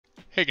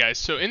Hey guys,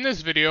 so in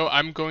this video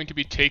I'm going to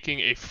be taking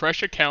a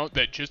fresh account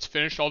that just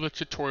finished all the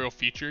tutorial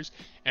features,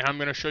 and I'm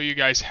going to show you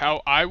guys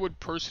how I would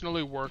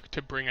personally work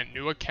to bring a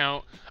new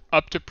account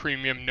up to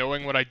premium,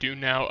 knowing what I do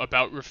now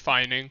about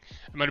refining.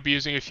 I'm going to be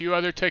using a few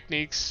other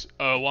techniques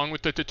along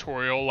with the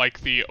tutorial,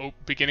 like the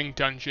beginning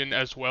dungeon,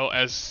 as well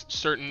as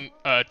certain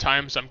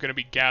times I'm going to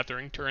be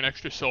gathering to earn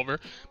extra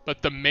silver.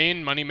 But the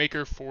main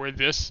moneymaker for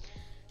this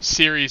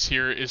series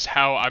here is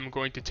how I'm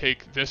going to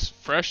take this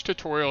fresh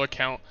tutorial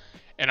account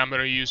and I'm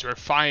going to use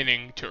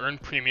refining to earn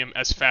premium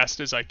as fast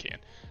as I can.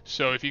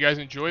 So if you guys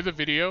enjoy the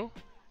video,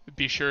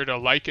 be sure to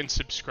like and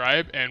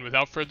subscribe, and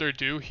without further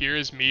ado, here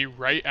is me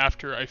right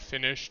after I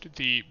finished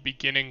the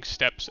beginning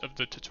steps of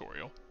the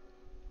tutorial.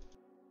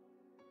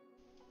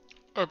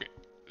 Okay,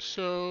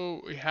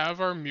 so we have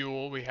our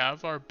mule, we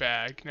have our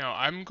bag. Now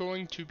I'm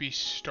going to be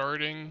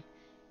starting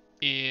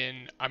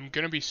in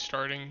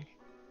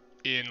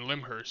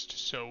Limhurst.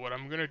 So what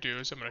I'm going to do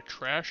is I'm going to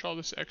trash all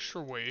this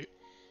extra weight.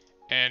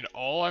 And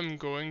all I'm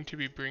going to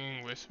be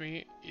bringing with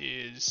me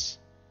is,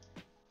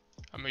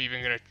 I'm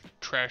even going to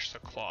trash the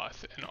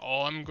cloth. And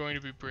all I'm going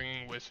to be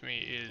bringing with me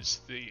is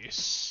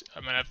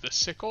I'm going to have the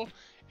sickle.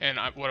 And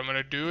what I'm going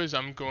to do is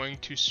I'm going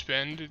to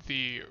spend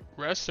the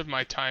rest of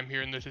my time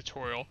here in the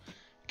tutorial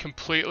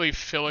completely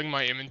filling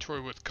my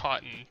inventory with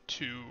cotton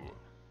to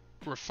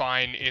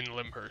refine in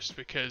Limhurst,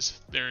 because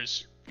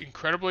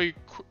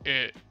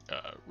it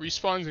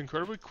respawns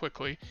incredibly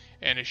quickly,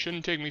 and it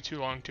shouldn't take me too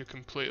long to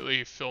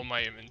completely fill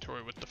my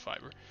inventory with the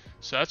fiber.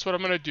 So that's what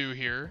I'm going to do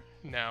here.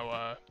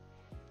 Now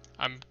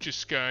I'm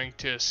just going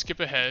to skip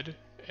ahead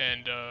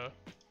and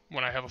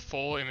when I have a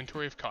full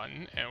inventory of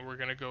cotton, and we're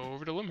going to go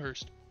over to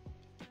Limhurst.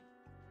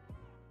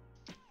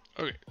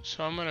 Okay,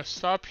 so I'm going to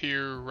stop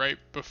here right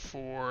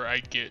before I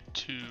get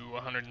to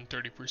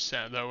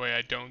 130%. That way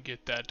I don't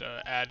get that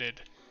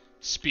added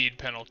speed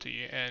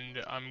penalty.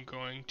 And I'm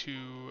going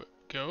to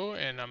go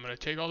and I'm going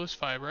to take all this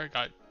fiber. I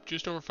got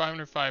just over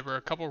 500 fiber,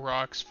 a couple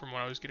rocks from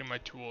when I was getting my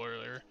tool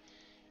earlier.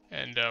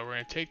 And we're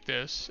going to take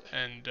this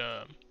and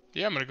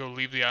yeah, I'm going to go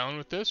leave the island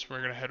with this. We're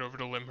going to head over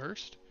to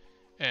Limhurst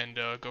and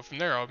go from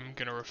there. I'm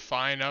going to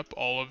refine up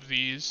all of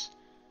these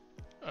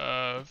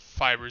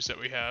fibers that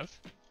we have.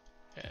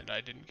 And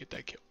I didn't get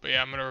that kill. But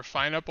yeah, I'm going to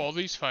refine up all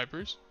these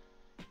fibers.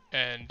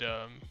 And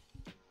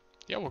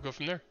yeah, we'll go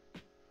from there.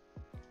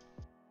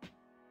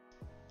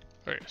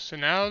 Okay, so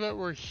now that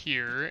we're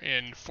here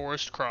in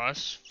Forest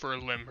Cross for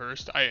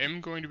Limhurst, I am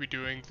going to be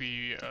doing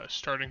the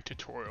starting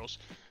tutorials.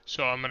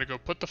 So I'm going to go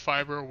put the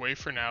fiber away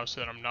for now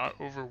so that I'm not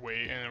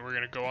overweight. And then we're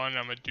going to go on and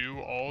I'm going to do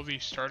all the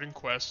starting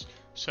quests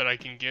so that I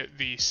can get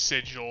the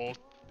sigil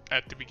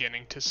at the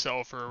beginning to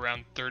sell for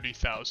around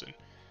 30,000.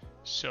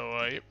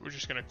 So we're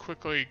just going to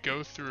quickly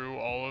go through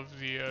all of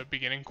the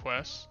beginning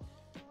quests,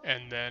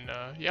 and then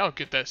yeah, I'll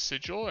get that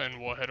sigil and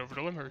we'll head over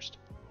to Limhurst.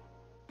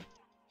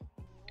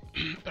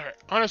 Alright,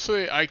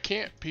 honestly, I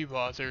can't be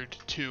bothered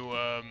to,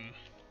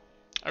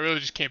 I really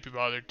just can't be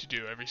bothered to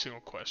do every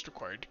single quest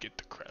required to get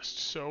the crest.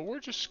 So we're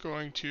just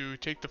going to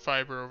take the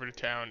fiber over to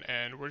town,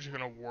 and we're just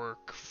going to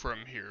work from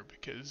here,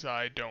 because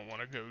I don't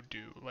want to go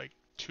do like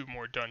 2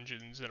 more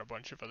dungeons and a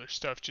bunch of other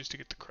stuff just to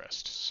get the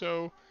crest.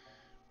 So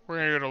we're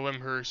going to go to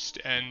Limhurst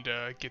and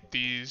get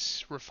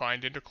these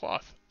refined into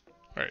cloth.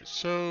 Alright,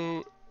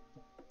 so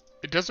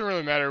it doesn't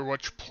really matter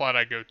which plot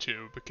I go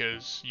to,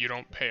 because you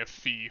don't pay a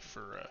fee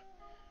for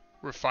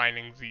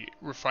refining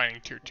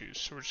tier 2s.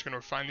 So we're just going to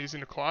refine these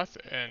into cloth,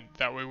 and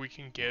that way we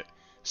can get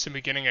some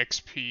beginning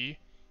XP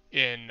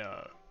in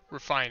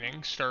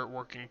refining, start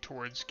working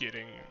towards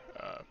getting,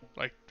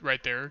 like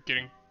right there,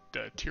 getting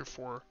the tier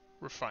 4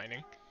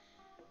 refining.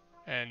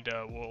 And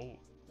we'll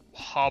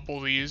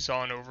hobble these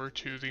on over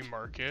to the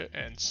market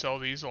and sell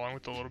these along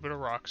with the little bit of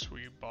rocks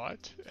we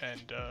bought,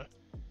 and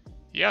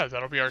yeah,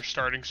 that'll be our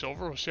starting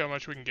silver. We'll see how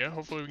much we can get.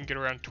 Hopefully we can get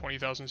around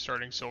 20,000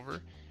 starting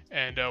silver,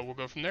 and we'll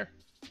go from there.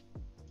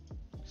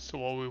 So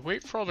while we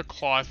wait for all the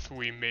cloth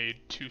we made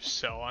to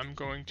sell, I'm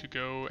going to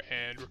go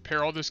and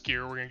repair all this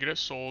gear. We're going to get it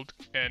sold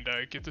and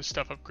get this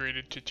stuff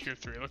upgraded to tier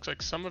 3. It looks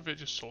like some of it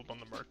just sold on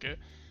the market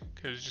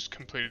because it just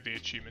completed the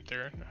achievement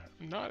there.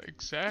 I'm not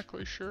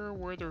exactly sure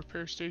where the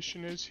repair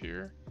station is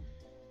here.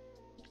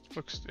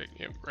 Looks like,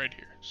 yeah, right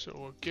here. So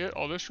we'll get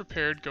all this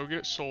repaired, go get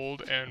it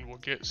sold, and we'll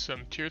get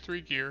some tier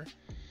 3 gear.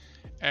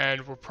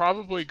 And we're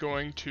probably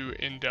going to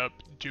end up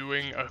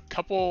doing a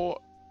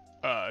couple,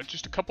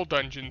 just a couple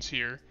dungeons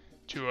here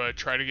to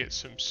try to get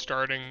some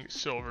starting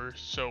silver.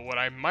 So what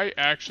I might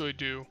actually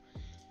do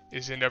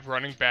is end up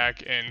running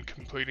back and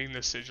completing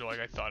the sigil like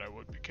I thought I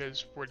would,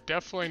 because we're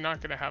definitely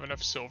not going to have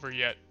enough silver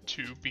yet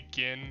to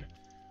begin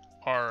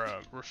our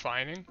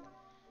refining.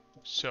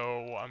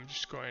 So I'm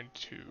just going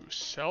to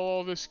sell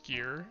all this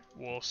gear.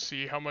 We'll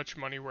see how much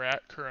money we're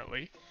at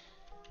currently.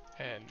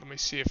 And let me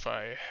see if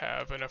I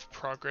have enough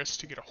progress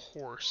to get a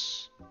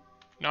horse.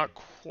 Not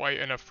quite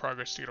enough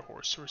progress to get a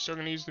horse, so we're still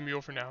going to use the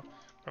mule for now.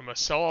 I'm going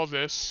to sell all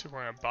this,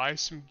 we're going to buy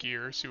some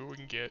gear, see what we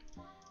can get,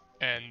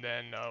 and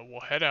then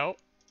we'll head out,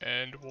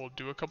 and we'll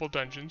do a couple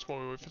dungeons while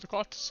we wait for the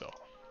cloth to sell.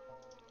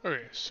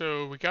 Okay,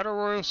 so we got a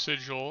royal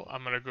sigil.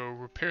 I'm gonna go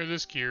repair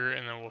this gear,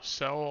 and then we'll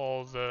sell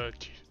all the.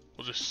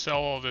 We'll just sell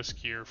all this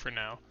gear for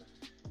now.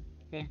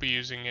 Won't be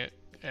using it,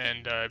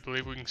 and I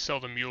believe we can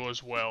sell the mule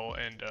as well,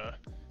 and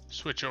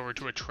switch over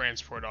to a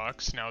transport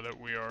ox now that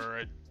we are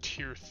a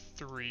tier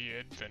 3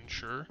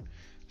 adventurer.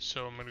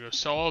 So I'm gonna go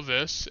sell all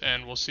this,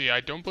 and we'll see.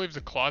 I don't believe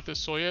the cloth is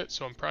sold yet,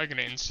 so I'm probably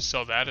gonna insta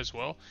sell that as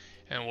well.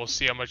 And we'll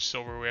see how much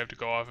silver we have to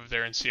go off of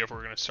there and see if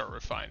we're going to start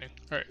refining.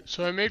 Alright,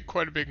 so I made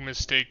quite a big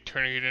mistake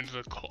turning it into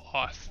the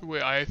cloth.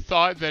 I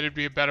thought that it'd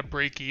be about a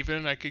break even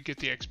and I could get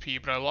the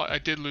XP, but I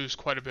did lose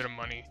quite a bit of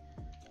money.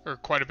 Or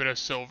quite a bit of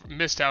silver,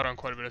 missed out on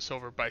quite a bit of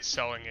silver by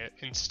selling it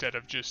instead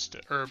of just,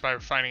 or by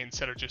refining it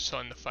instead of just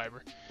selling the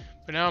fiber.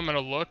 But now I'm going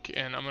to look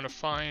and I'm going to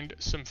find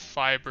some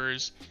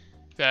fibers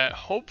that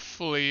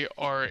hopefully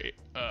are,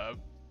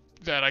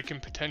 that I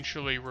can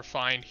potentially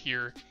refine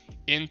here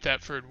in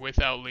Thetford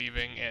without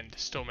leaving and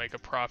still make a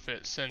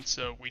profit, since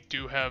we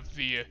do have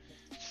the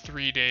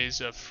 3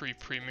 days of free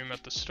premium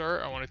at the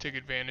start. I want to take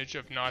advantage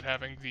of not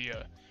having the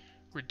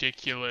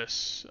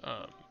ridiculous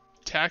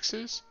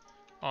taxes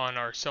on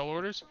our sell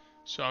orders,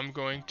 so I'm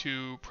going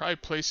to probably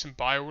place some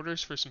buy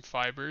orders for some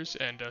fibers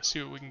and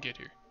see what we can get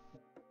here.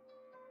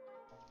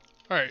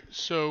 Alright,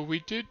 so we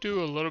did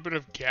do a little bit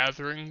of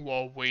gathering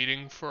while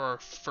waiting for our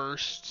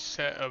first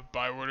set of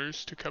buy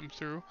orders to come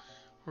through.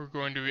 I'm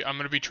going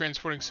to be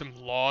transporting some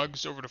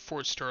logs over to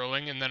Fort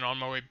Sterling, and then on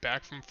my way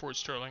back from Fort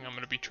Sterling, I'm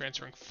going to be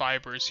transferring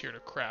fibers here to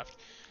craft.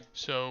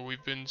 So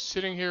we've been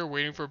sitting here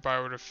waiting for a buy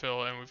order to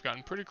fill, and we've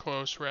gotten pretty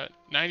close. We're at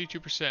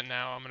 92%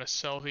 now. I'm going to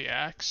sell the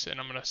axe, and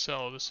I'm going to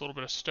sell this little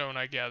bit of stone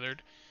I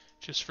gathered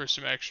just for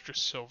some extra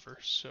silver.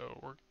 So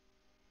we're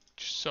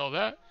just sell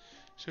that.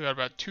 So we got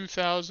about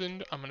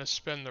 2,000. I'm going to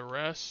spend the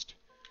rest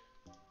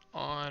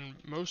on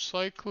most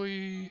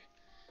likely,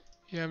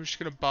 yeah, I'm just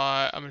going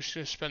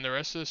to spend the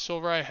rest of the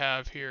silver I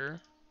have here,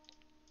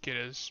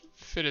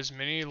 fit as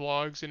many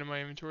logs into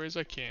my inventory as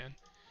I can.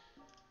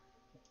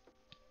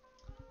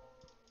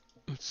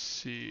 Let's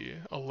see,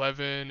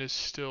 11 is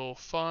still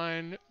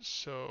fine,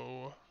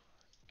 so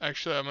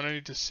actually I'm going to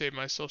need to save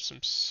myself some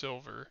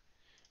silver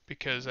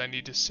because I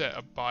need to set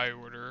a buy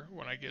order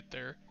when I get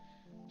there.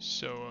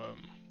 So,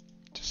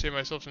 to save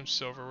myself some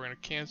silver, we're going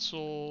to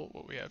cancel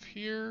what we have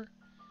here,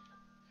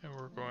 and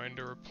we're going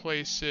to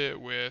replace it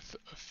with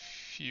a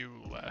few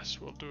less.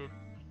 We'll do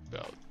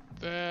about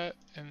that,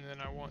 and then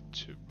I want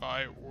to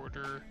buy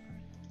order.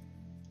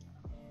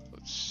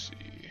 Let's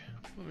see.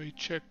 Let me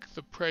check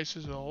the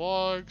prices of the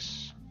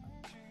logs.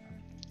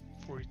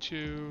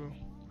 42.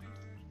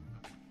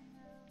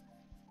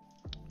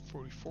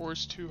 44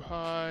 is too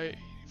high.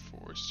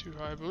 84 is too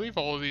high. I believe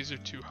all of these are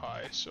too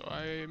high, so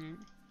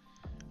I'm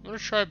going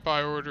to try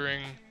buy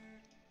ordering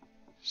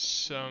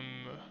some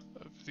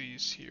of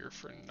these here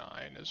for 9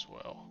 as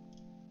well.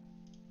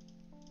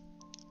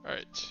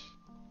 Alright.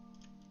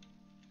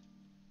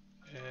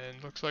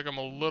 And looks like I'm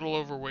a little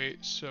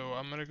overweight, so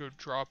I'm going to go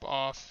drop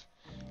off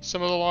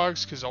some of the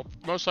logs, because I'll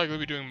most likely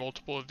be doing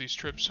multiple of these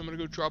trips. So I'm going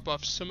to go drop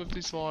off some of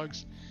these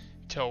logs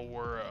until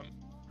we're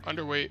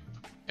underweight,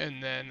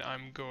 and then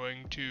I'm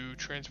going to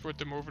transport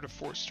them over to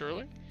Fort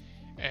Sterling.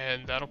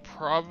 And that'll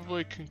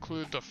probably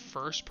conclude the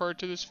first part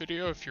to this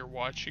video if you're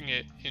watching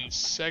it in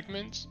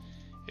segments.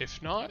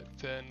 If not,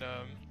 then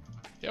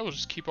yeah, we'll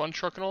just keep on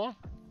trucking along.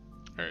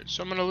 Alright,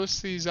 so I'm going to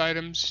list these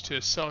items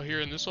to sell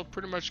here, and this will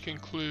pretty much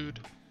conclude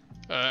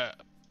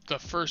the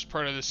first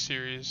part of this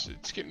series.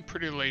 It's getting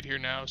pretty late here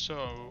now,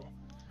 so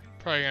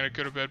probably going to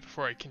go to bed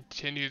before I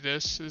continue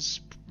this. This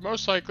is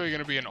most likely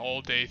going to be an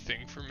all-day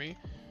thing for me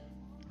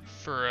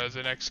for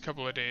the next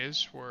couple of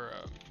days, where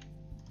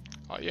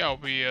yeah, I'll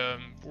be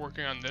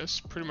working on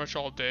this pretty much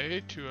all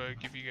day to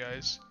give you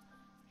guys,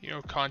 you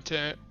know,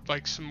 content,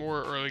 like some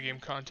more early game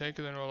content,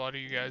 because I know a lot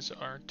of you guys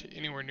aren't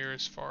anywhere near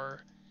as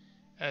far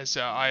as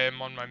I am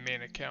on my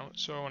main account.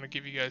 So I want to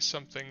give you guys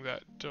something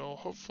that will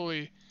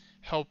hopefully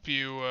help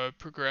you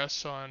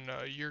progress on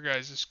your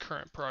guys'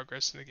 current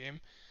progress in the game.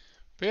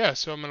 But yeah,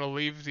 so I'm going to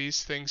leave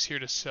these things here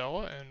to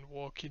sell, and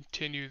we'll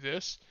continue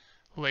this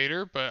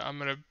later. But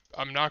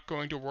I'm not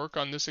going to work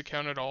on this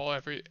account at all.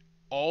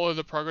 All of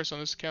the progress on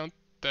this account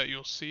that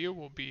you'll see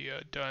will be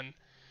done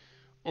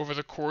over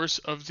the course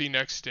of the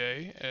next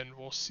day, and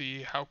we'll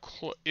see how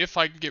if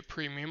I can get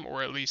premium,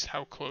 or at least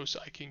how close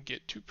I can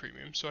get to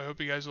premium. So I hope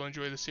you guys will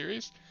enjoy the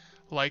series,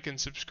 like and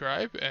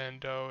subscribe,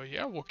 and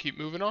yeah, we'll keep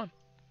moving on.